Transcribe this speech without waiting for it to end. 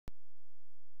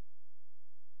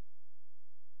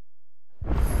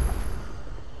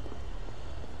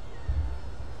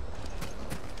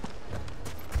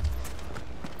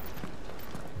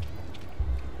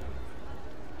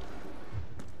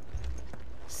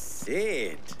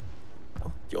Sid.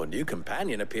 Oh, your new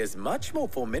companion appears much more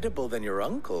formidable than your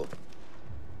uncle.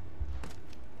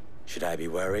 Should I be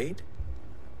worried?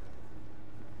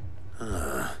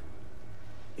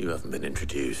 You haven't been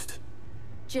introduced.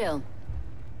 Jill,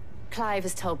 Clive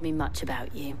has told me much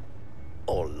about you.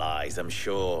 All lies, I'm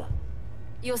sure.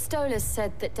 Your Stolas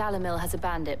said that Dalamil has a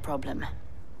bandit problem.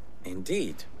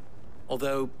 Indeed.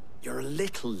 Although, you're a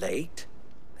little late.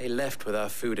 They left with our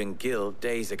food and guild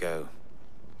days ago.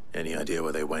 Any idea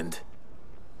where they went?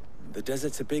 The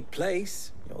desert's a big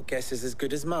place. Your guess is as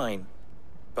good as mine.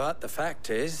 But the fact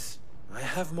is, I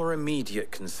have more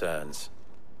immediate concerns.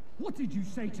 What did you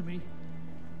say to me?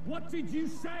 What did you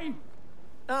say?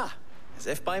 Ah, as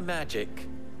if by magic.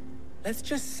 Let's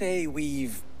just say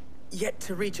we've yet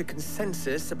to reach a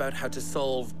consensus about how to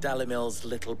solve Dalamil's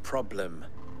little problem.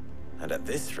 And at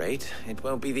this rate, it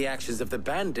won't be the actions of the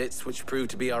bandits which prove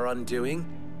to be our undoing.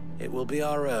 It will be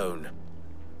our own.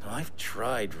 I've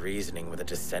tried reasoning with the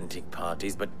dissenting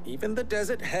parties, but even the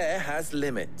Desert Hare has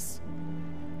limits.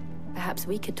 Perhaps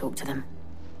we could talk to them.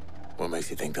 What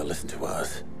makes you think they'll listen to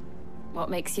us?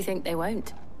 What makes you think they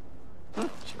won't?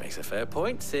 She makes a fair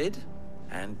point, Sid.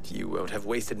 And you won't have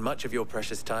wasted much of your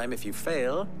precious time if you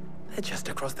fail. They're just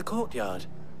across the courtyard.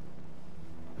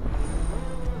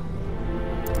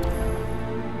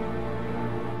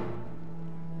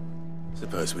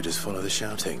 Suppose we just follow the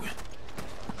shouting.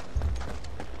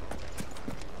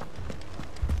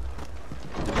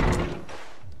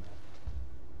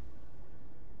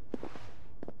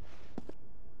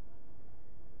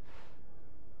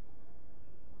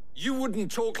 You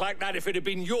wouldn't talk like that if it had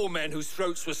been your men whose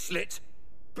throats were slit.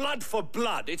 Blood for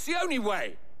blood, it's the only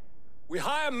way. We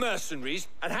hire mercenaries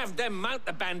and have them mount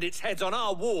the bandits' heads on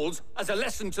our walls as a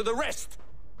lesson to the rest.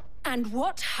 And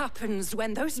what happens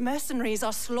when those mercenaries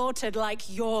are slaughtered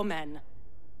like your men?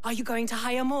 Are you going to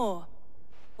hire more?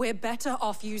 We're better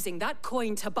off using that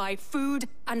coin to buy food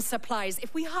and supplies.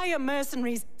 If we hire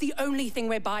mercenaries, the only thing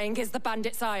we're buying is the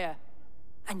bandits' ire.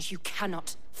 And you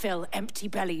cannot fill empty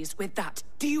bellies with that.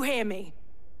 Do you hear me?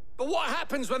 But what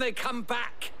happens when they come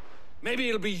back? Maybe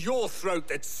it'll be your throat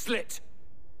that's slit.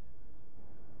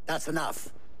 That's enough.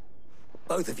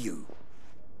 Both of you.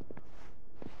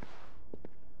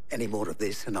 Any more of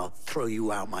this and I'll throw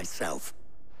you out myself.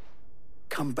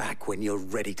 Come back when you're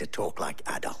ready to talk like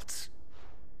adults.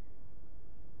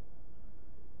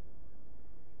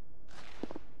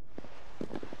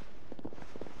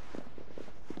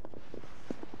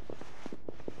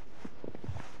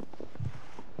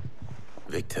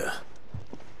 Victor.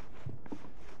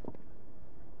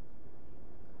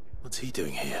 What's he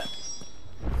doing here?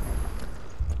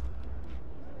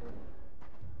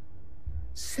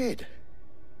 Sid.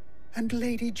 And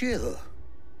Lady Jill.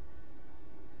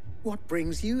 What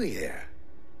brings you here?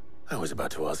 I was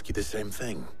about to ask you the same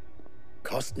thing.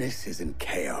 Costness is in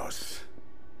chaos,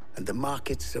 and the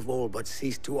markets have all but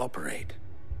ceased to operate.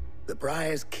 The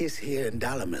Briar's Kiss here in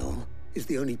Dalamil is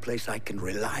the only place I can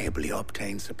reliably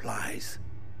obtain supplies.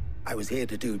 I was here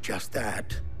to do just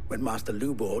that when Master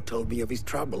Lubor told me of his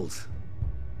troubles.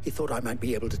 He thought I might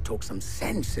be able to talk some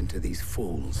sense into these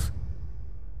fools.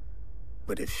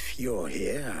 But if you're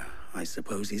here, I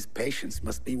suppose his patience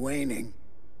must be waning.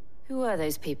 Who are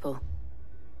those people?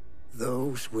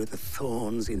 Those were the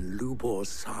thorns in Lubor's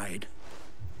side.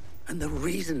 And the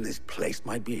reason this place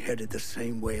might be headed the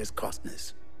same way as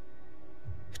Costness.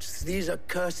 It's these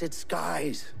accursed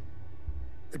skies.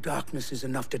 The darkness is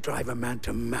enough to drive a man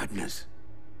to madness.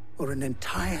 Or an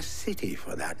entire city,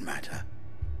 for that matter.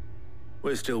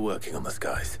 We're still working on the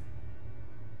skies.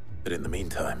 But in the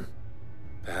meantime,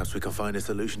 perhaps we can find a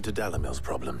solution to Dalamil's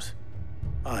problems.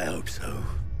 I hope so.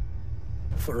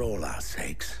 For all our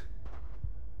sakes.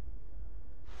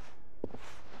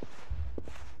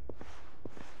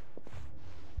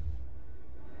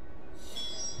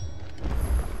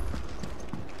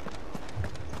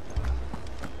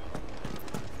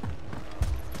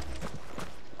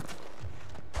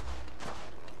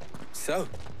 So,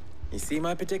 you see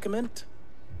my predicament?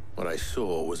 What I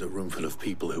saw was a room full of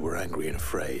people who were angry and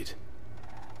afraid.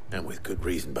 And with good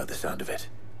reason by the sound of it.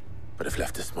 But if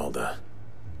left to smolder,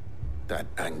 that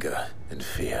anger and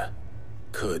fear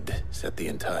could set the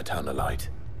entire town alight.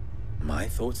 My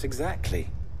thoughts exactly.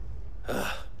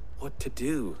 What to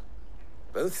do?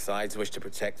 Both sides wish to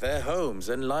protect their homes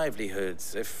and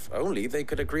livelihoods, if only they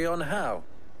could agree on how.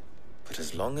 But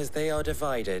as long as they are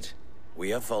divided,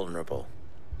 we are vulnerable.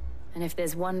 And if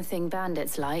there's one thing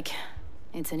bandits like,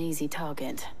 it's an easy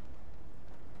target.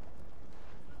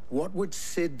 What would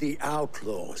Sid the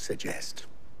Outlaw suggest?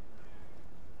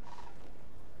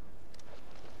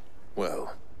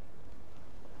 Well,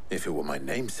 if it were my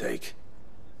namesake,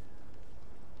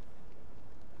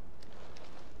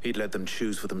 He'd let them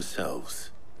choose for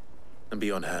themselves, and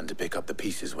be on hand to pick up the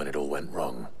pieces when it all went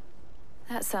wrong.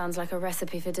 That sounds like a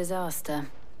recipe for disaster.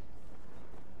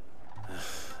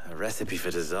 A recipe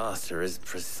for disaster is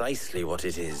precisely what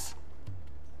it is.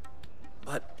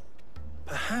 But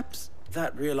perhaps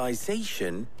that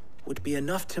realization would be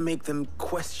enough to make them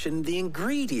question the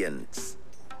ingredients.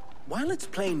 While it's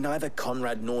plain neither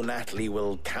Conrad nor Natalie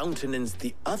will countenance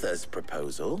the other's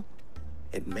proposal,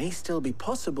 it may still be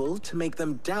possible to make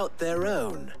them doubt their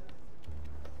own.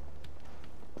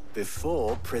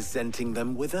 Before presenting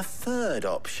them with a third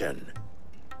option.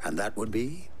 And that would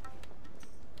be?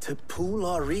 To pool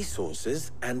our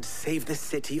resources and save the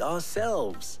city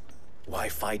ourselves. Why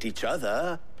fight each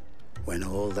other? When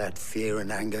all that fear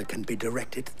and anger can be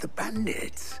directed at the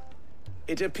bandits.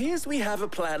 It appears we have a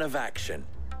plan of action.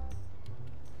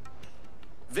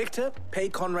 Victor, pay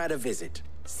Conrad a visit.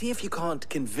 See if you can't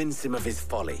convince him of his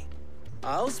folly.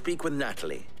 I'll speak with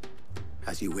Natalie.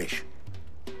 As you wish.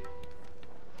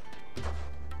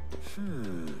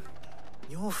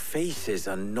 Your faces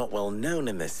are not well known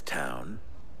in this town.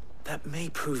 That may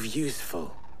prove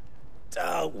useful.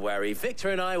 Don't worry, Victor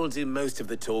and I will do most of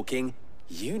the talking.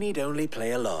 You need only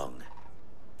play along.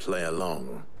 Play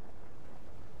along.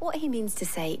 What he means to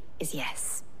say is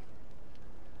yes.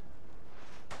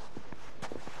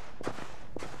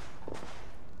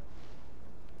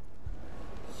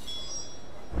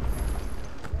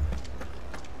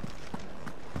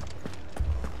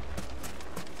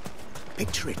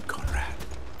 Picture it, Conrad.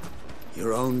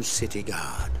 Your own city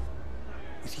guard.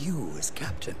 With you as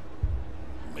captain.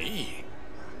 Me?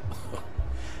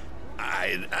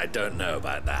 I don't know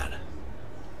about that.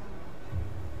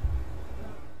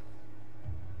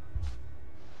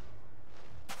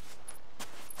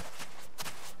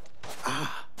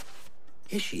 Ah,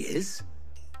 here she is.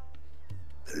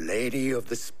 The Lady of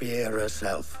the Spear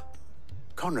herself.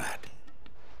 Conrad,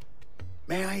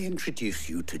 may I introduce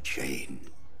you to Jane,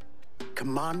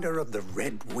 commander of the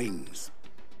Red Wings,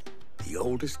 the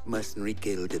oldest mercenary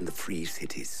guild in the Free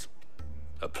Cities.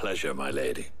 A pleasure, my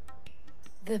lady.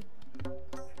 The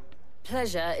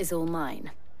pleasure is all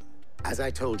mine. As I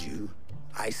told you,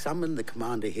 I summoned the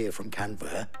commander here from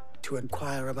Canver to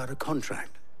inquire about a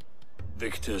contract.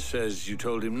 Victor says you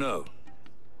told him no.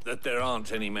 That there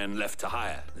aren't any men left to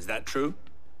hire. Is that true?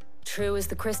 True as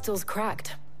the crystals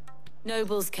cracked.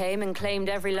 Nobles came and claimed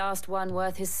every last one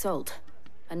worth his salt.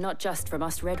 And not just from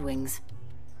us Red Wings.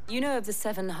 You know of the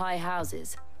 7 high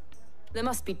houses. There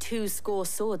must be 2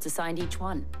 swords assigned each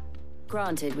one.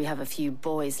 Granted, we have a few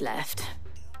boys left.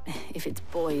 If it's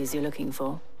boys you're looking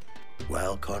for.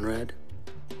 Well, Conrad,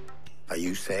 are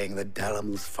you saying that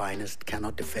Dalamil's finest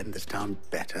cannot defend this town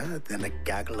better than a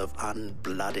gaggle of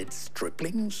unblooded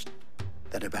striplings?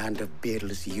 That a band of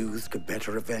beardless youths could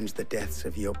better avenge the deaths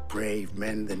of your brave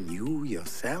men than you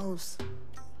yourselves?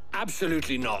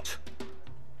 Absolutely not.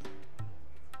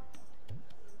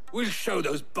 We'll show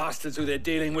those bastards who they're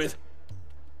dealing with.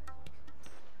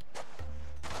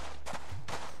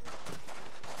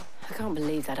 I can't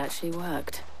believe that actually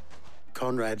worked.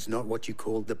 Conrad's not what you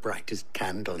call the brightest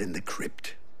candle in the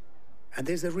crypt. And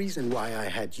there's a reason why I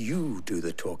had you do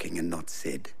the talking and not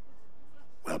Sid.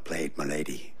 Well played, my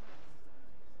lady.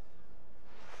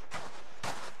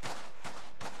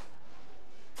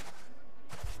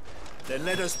 Then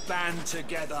let us band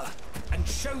together and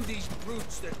show these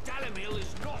brutes that Dalamil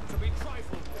is not to be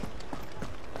trifled with.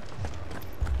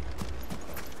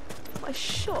 My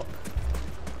shop.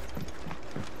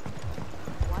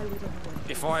 Why would anyone...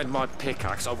 If I had my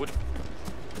pickaxe, I would...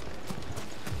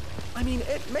 I mean,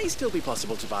 it may still be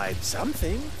possible to buy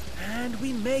something, and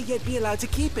we may yet be allowed to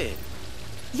keep it.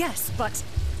 Yes, but...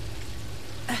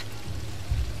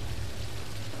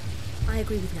 I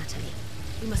agree with Natalie.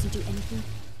 We mustn't do anything.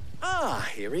 Ah,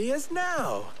 here he is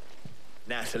now.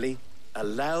 Natalie,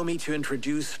 allow me to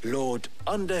introduce Lord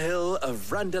Underhill of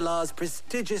Randalar's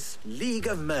prestigious League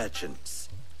of Merchants.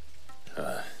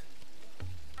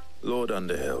 Lord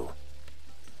Underhill.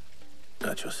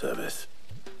 At your service.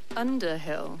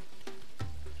 Underhill.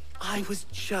 I was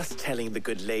just telling the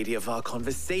good lady of our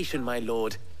conversation, my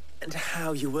lord, and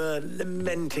how you were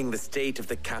lamenting the state of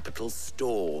the capital's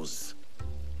stores.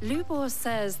 Lubor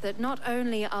says that not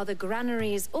only are the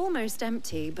granaries almost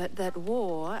empty, but that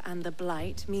war and the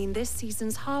Blight mean this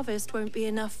season's harvest won't be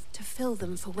enough to fill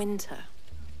them for winter.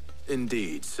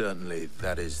 Indeed, certainly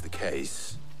that is the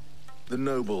case. The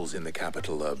nobles in the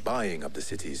capital are buying up the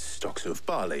city's stocks of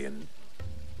barley and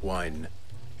wine,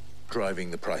 driving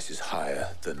the prices higher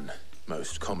than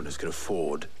most commoners can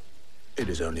afford. It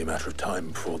is only a matter of time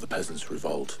before the peasants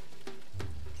revolt.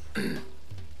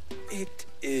 It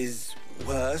is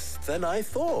worse than I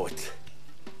thought.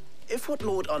 If what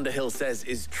Lord Underhill says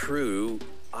is true,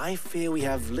 I fear we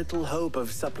have little hope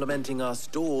of supplementing our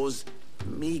stores,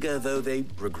 meager though they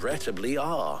regrettably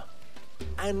are.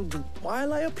 And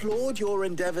while I applaud your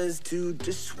endeavors to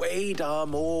dissuade our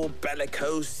more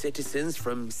bellicose citizens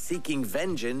from seeking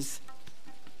vengeance,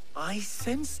 I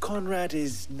sense Conrad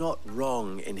is not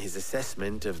wrong in his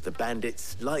assessment of the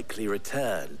bandits' likely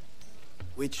return.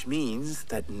 Which means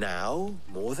that now,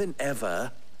 more than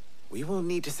ever, we will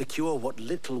need to secure what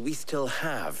little we still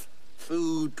have.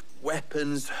 Food,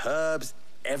 weapons, herbs,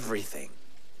 everything.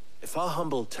 If our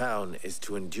humble town is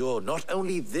to endure not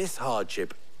only this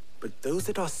hardship, but those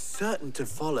that are certain to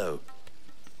follow,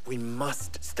 we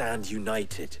must stand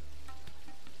united.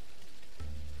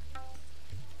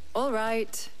 All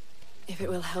right. If it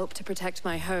will help to protect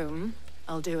my home,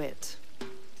 I'll do it.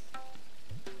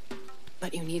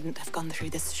 But you needn't have gone through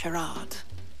this charade.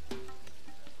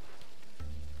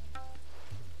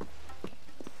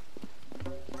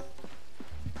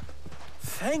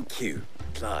 Thank you,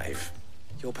 Clive.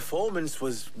 Your performance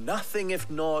was nothing if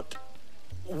not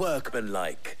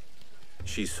workmanlike.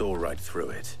 She saw right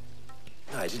through it.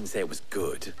 I didn't say it was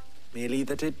good, merely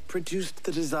that it produced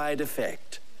the desired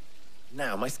effect.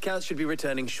 Now, my scouts should be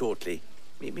returning shortly.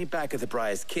 Meet me back at the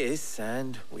Briar's Kiss,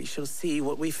 and we shall see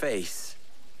what we face.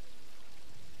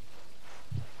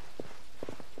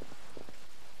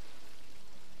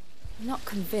 I'm not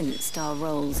convinced our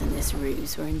roles in this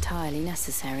ruse were entirely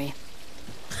necessary.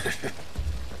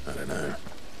 I don't know.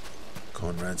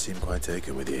 Conrad seemed quite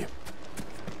taken with you.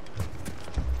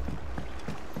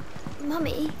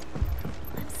 Mummy,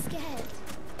 I'm scared.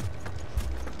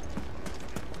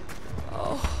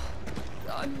 Oh,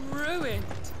 I'm ruined.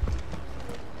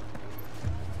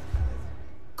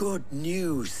 Good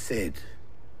news, Sid.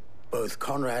 Both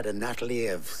Conrad and Natalie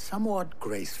have somewhat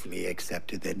gracefully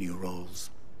accepted their new roles.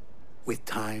 With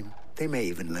time, they may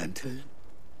even learn to.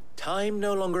 Time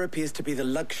no longer appears to be the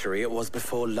luxury it was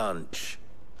before lunch.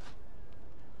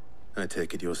 I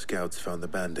take it your scouts found the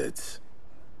bandits.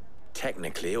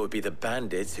 Technically, it would be the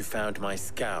bandits who found my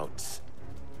scouts.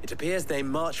 It appears they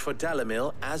march for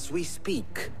Dalimil as we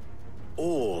speak.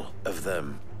 All of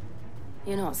them.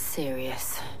 You're not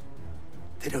serious.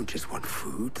 They don't just want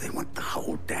food, they want the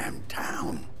whole damn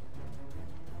town.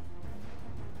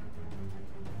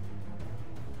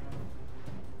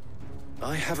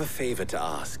 I have a favor to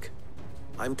ask.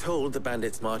 I'm told the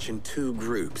bandits march in two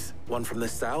groups, one from the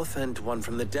south and one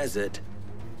from the desert,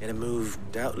 in a move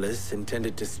doubtless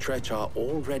intended to stretch our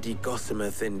already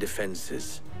gossamer-thin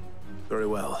defenses. Very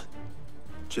well.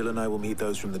 Jill and I will meet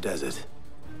those from the desert.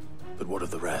 But what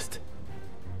of the rest?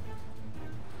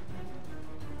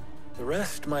 The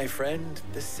rest, my friend,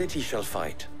 the city shall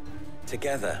fight.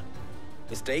 Together.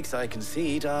 The stakes, I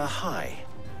concede, are high.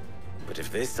 But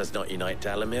if this does not unite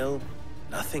Dalimil,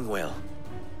 nothing will.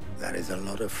 That is a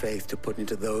lot of faith to put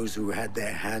into those who had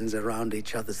their hands around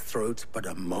each other's throats but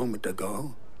a moment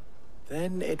ago.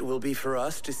 Then it will be for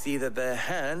us to see that their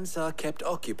hands are kept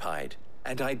occupied.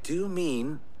 And I do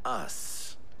mean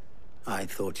us. I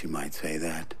thought you might say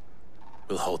that.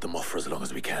 We'll hold them off for as long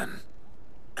as we can.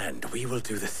 And we will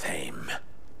do the same.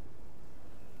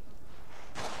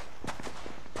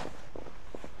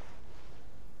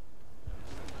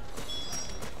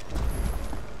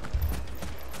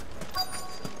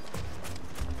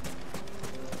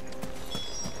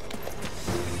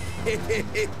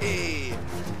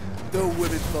 The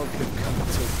women folk have come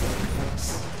to us.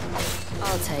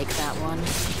 I'll take that one.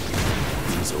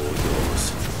 It's all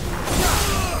yours.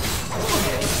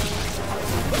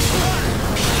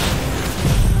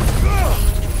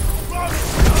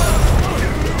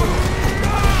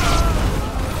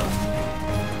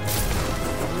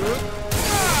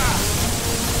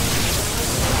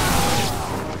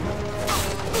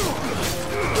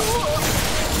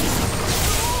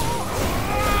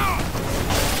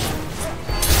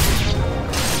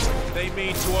 They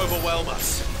mean to overwhelm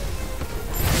us.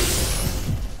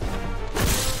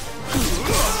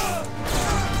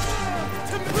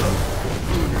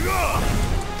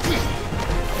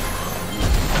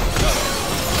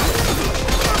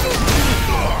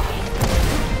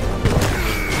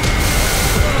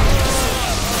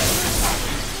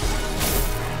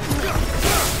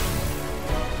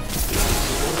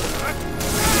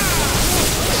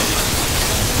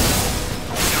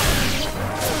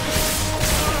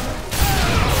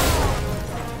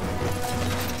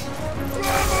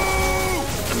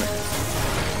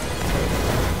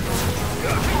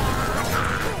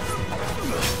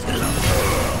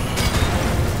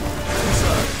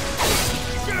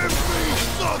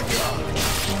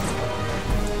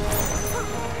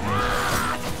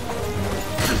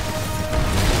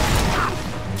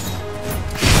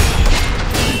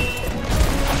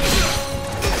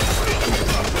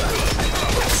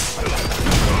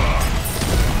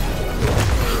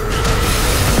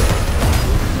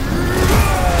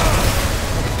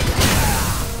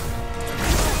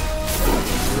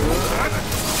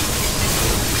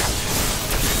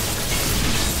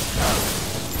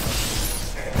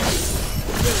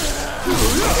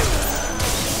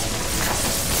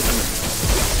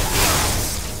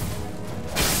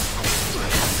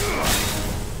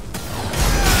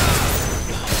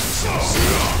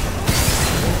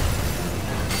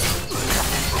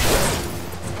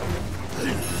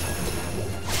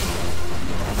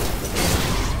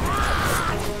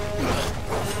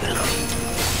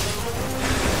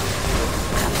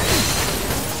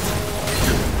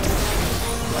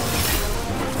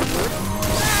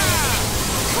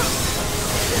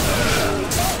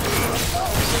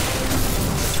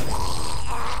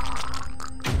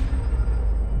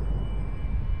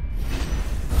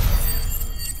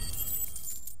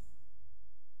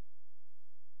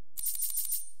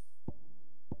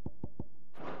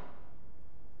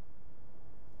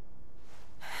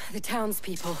 The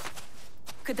townspeople.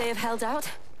 Could they have held out?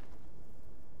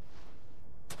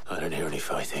 I don't hear any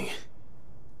fighting.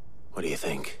 What do you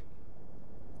think?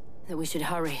 That we should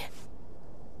hurry.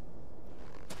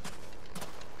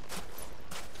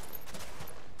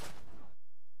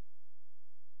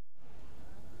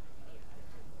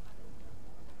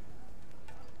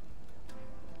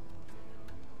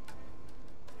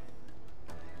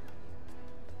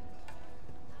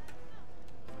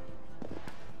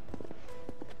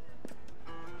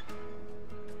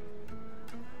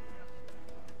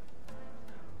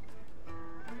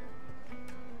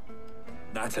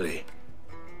 Natalie,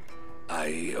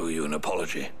 I owe you an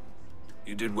apology.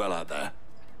 You did well out there.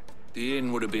 The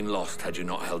inn would have been lost had you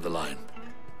not held the line.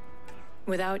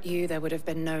 Without you, there would have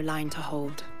been no line to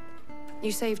hold.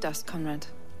 You saved us, Conrad.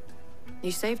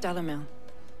 You saved Dalimil.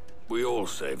 We all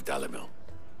saved Dalimil.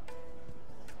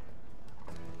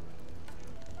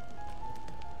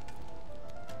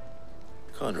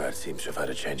 Conrad seems to have had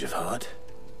a change of heart.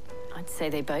 I'd say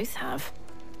they both have.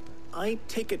 I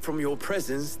take it from your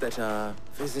presence that our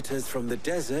visitors from the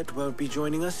desert won't be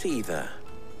joining us either.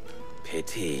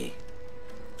 Pity.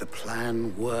 The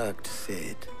plan worked,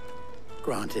 Sid.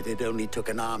 Granted, it only took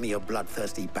an army of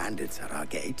bloodthirsty bandits at our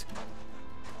gate.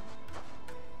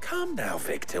 Calm now,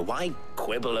 Victor. Why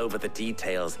quibble over the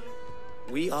details?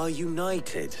 We are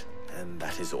united, and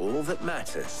that is all that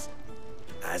matters.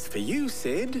 As for you,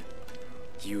 Sid,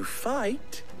 you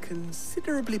fight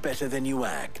considerably better than you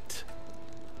act.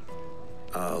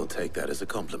 I'll take that as a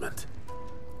compliment.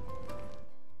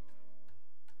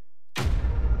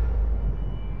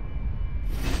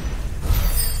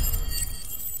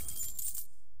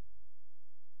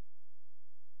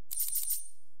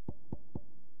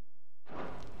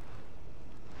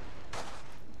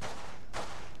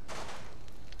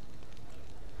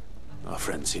 Our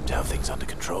friends seem to have things under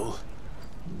control.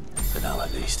 For now,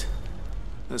 at least.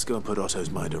 Let's go and put Otto's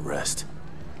mind at rest.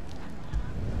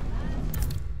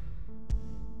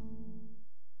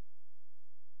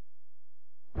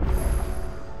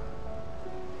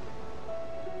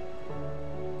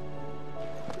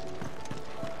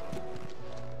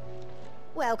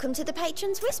 Welcome to the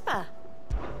Patron's Whisper.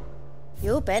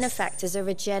 Your benefactors are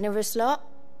a generous lot.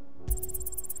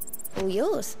 All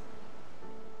yours.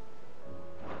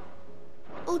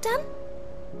 All done?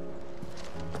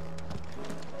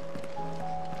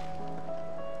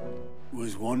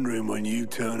 Was wondering when you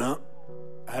turn up.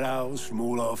 Had owls from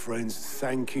all our friends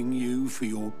thanking you for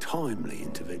your timely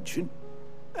intervention.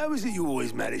 How is it you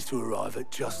always manage to arrive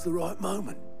at just the right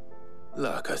moment?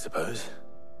 Luck, I suppose.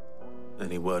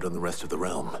 Any word on the rest of the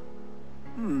realm?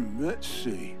 Let's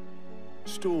see.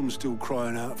 Storm's still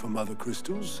crying out for mother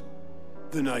crystals.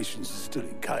 The nations are still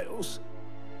in chaos.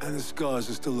 And the skies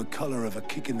are still the color of a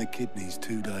kick in the kidneys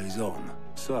 2 days on.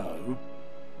 So...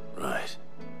 Right.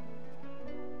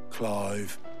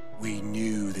 Clive, we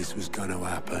knew this was going to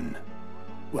happen.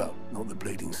 Well, not the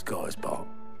bleeding skies part,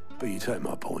 but you take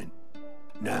my point.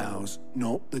 Now's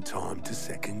not the time to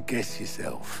second-guess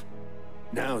yourself.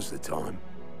 Now's the time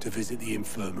to visit the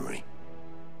infirmary.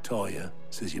 Taya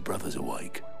says your brother's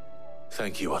awake.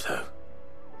 Thank you, Otto.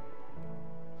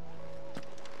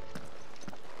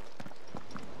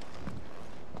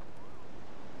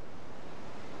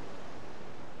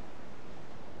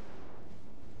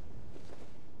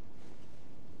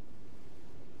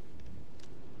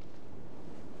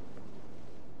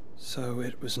 So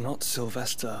it was not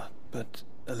Sylvester, but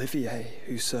Olivier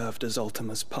who served as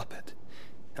Ultima's puppet.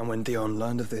 And when Dion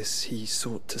learned of this, he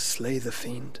sought to slay the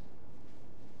fiend.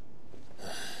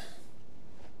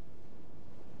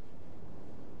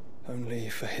 Only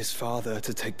for his father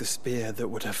to take the spear that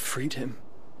would have freed him.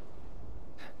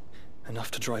 Enough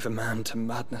to drive a man to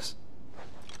madness.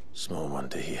 Small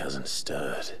wonder he hasn't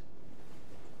stirred.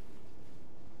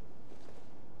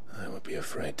 I would be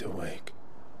afraid to wake.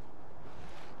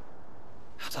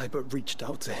 Had I but reached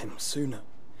out to him sooner,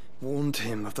 warned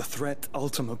him of the threat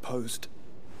Ultima posed.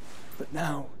 But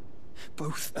now,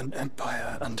 both an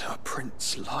empire and her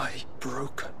prince lie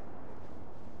broken.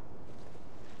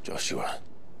 Joshua,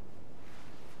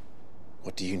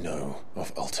 what do you know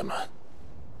of Ultima?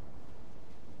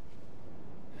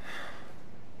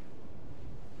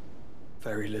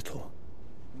 Very little,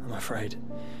 I'm afraid.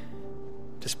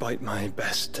 Despite my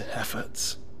best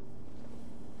efforts.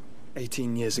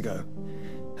 18 years ago,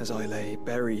 as I lay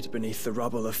buried beneath the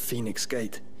rubble of Phoenix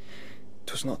Gate,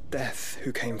 'twas not death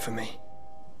who came for me,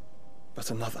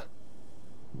 but another.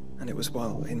 And it was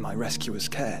while in my rescuer's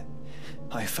care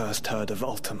I first heard of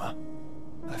Ultima.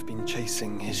 I've been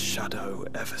chasing his shadow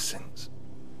ever since.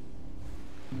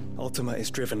 Ultima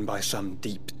is driven by some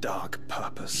deep, dark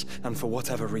purpose, and for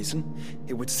whatever reason,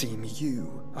 it would seem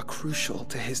you are crucial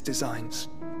to his designs.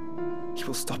 He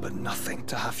will stop at nothing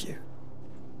to have you,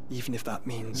 even if that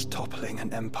means toppling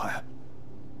an empire.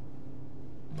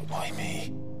 But why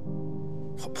me?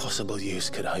 What possible use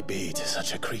could I be to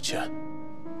such a creature?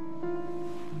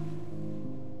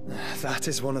 That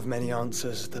is one of many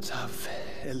answers that have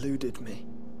eluded me.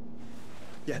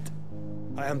 Yet,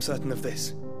 I am certain of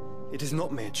this. It is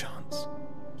not mere chance.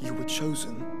 You were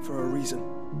chosen for a reason.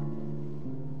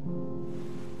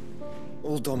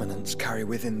 All dominants carry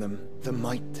within them the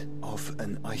might of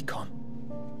an icon.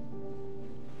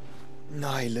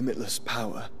 Nigh limitless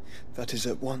power that is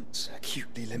at once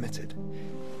acutely limited.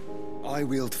 I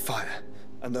wield fire,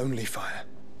 and only fire.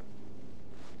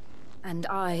 And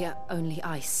I only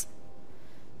ice.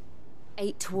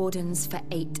 8 wardens for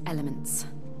 8 elements.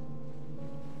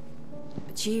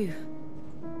 But you,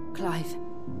 Clive.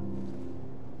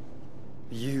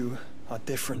 You are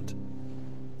different.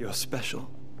 You are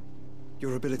special.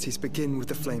 Your abilities begin with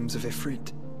the flames of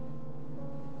Ifrit.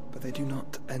 But they do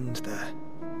not end there.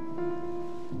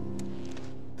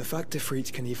 The fact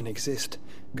Ifrit can even exist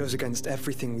goes against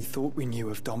everything we thought we knew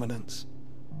of dominance.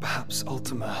 Perhaps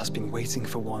Ultima has been waiting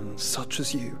for one such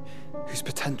as you, whose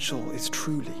potential is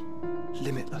truly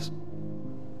limitless.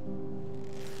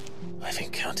 I've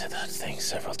encountered that thing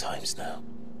several times now.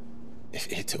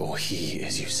 If it or he,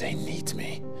 as you say, needs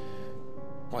me,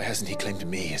 why hasn't he claimed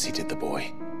me as he did the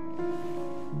boy?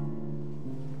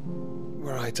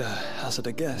 Were I to hazard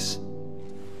a guess,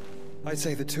 I'd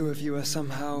say the two of you are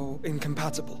somehow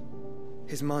incompatible.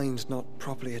 His mind not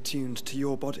properly attuned to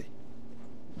your body.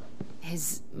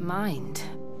 His mind?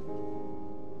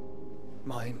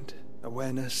 Mind,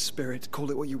 awareness, spirit,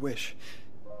 call it what you wish.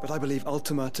 But I believe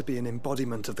Ultima to be an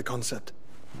embodiment of the concept.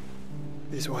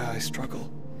 This is why I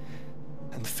struggle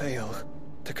and fail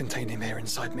to contain him here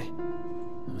inside me.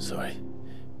 I'm sorry.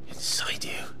 Inside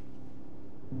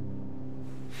you?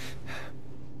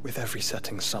 With every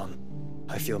setting sun,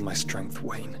 I feel my strength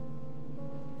wane.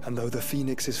 And though the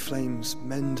Phoenix's flames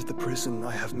mend the prison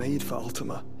I have made for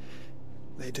Ultima,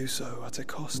 they do so at a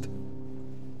cost.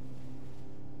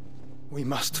 We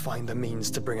must find a means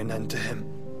to bring an end to him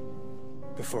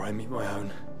before I meet my own.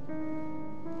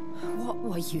 What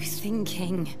were you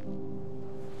thinking?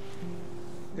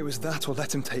 It was that or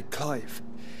let him take Clive.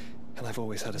 And I've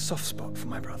always had a soft spot for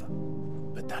my brother.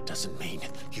 But that doesn't mean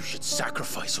you should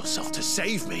sacrifice yourself to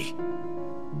save me.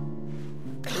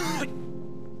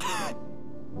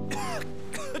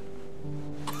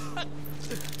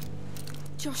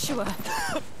 Joshua.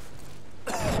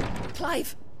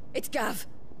 Clive, it's Gav.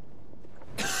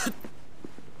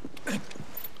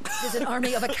 There's an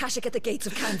army of Akashic at the gates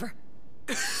of Canver.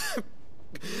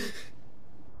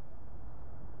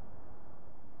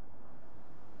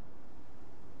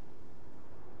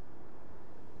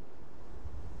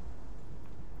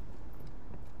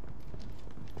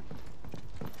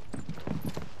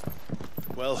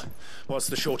 Well, what's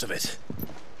the short of it?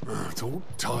 It's all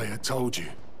Tyre told you.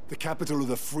 The capital of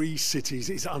the Free Cities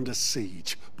is under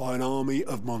siege by an army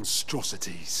of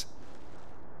monstrosities.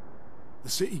 The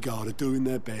City Guard are doing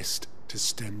their best to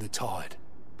stem the tide,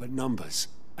 but numbers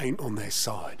ain't on their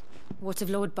side. What of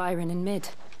Lord Byron and Mid?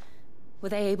 Were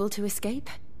they able to escape?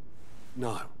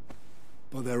 No,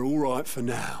 but they're all right for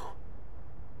now.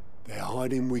 They're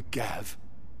hiding with Gav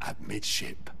at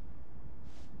midship.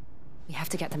 We have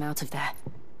to get them out of there.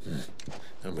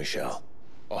 And we shall.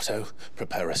 Otto,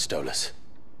 prepare a Stolas.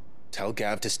 Tell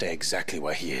Gav to stay exactly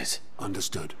where he is.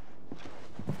 Understood.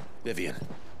 Vivian,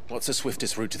 what's the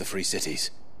swiftest route to the Free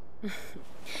Cities?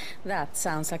 That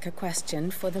sounds like a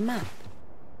question for the map.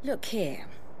 Look here.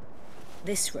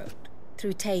 This road,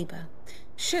 through Tabor,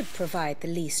 should provide the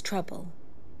least trouble.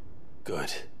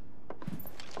 Good.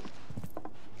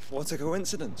 What a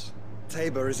coincidence.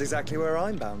 Tabor is exactly where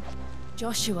I'm bound.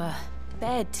 Joshua,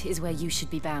 bed is where you should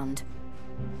be bound.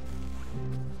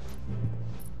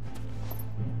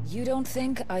 You don't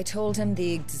think I told him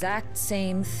the exact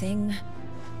same thing?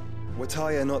 Were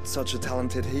Tyre not such a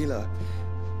talented healer,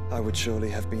 I would surely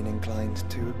have been inclined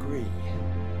to agree.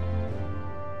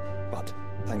 But,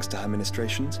 thanks to her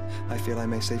ministrations, I feel I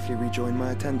may safely rejoin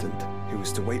my attendant, who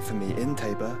was to wait for me in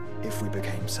Tabor if we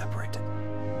became separated.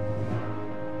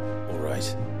 All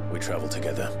right, we travel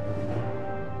together.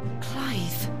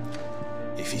 Clive!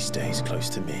 If he stays close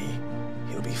to me,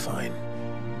 he'll be fine.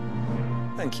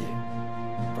 Thank you,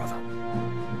 brother.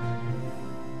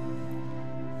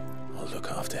 I'll look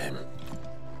after him.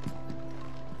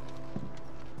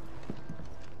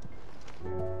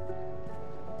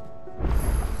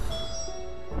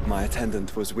 My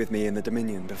attendant was with me in the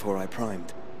Dominion before I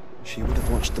primed. She would have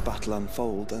watched the battle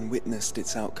unfold and witnessed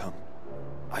its outcome.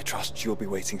 I trust you'll be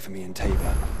waiting for me in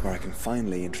Tabor, where I can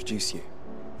finally introduce you.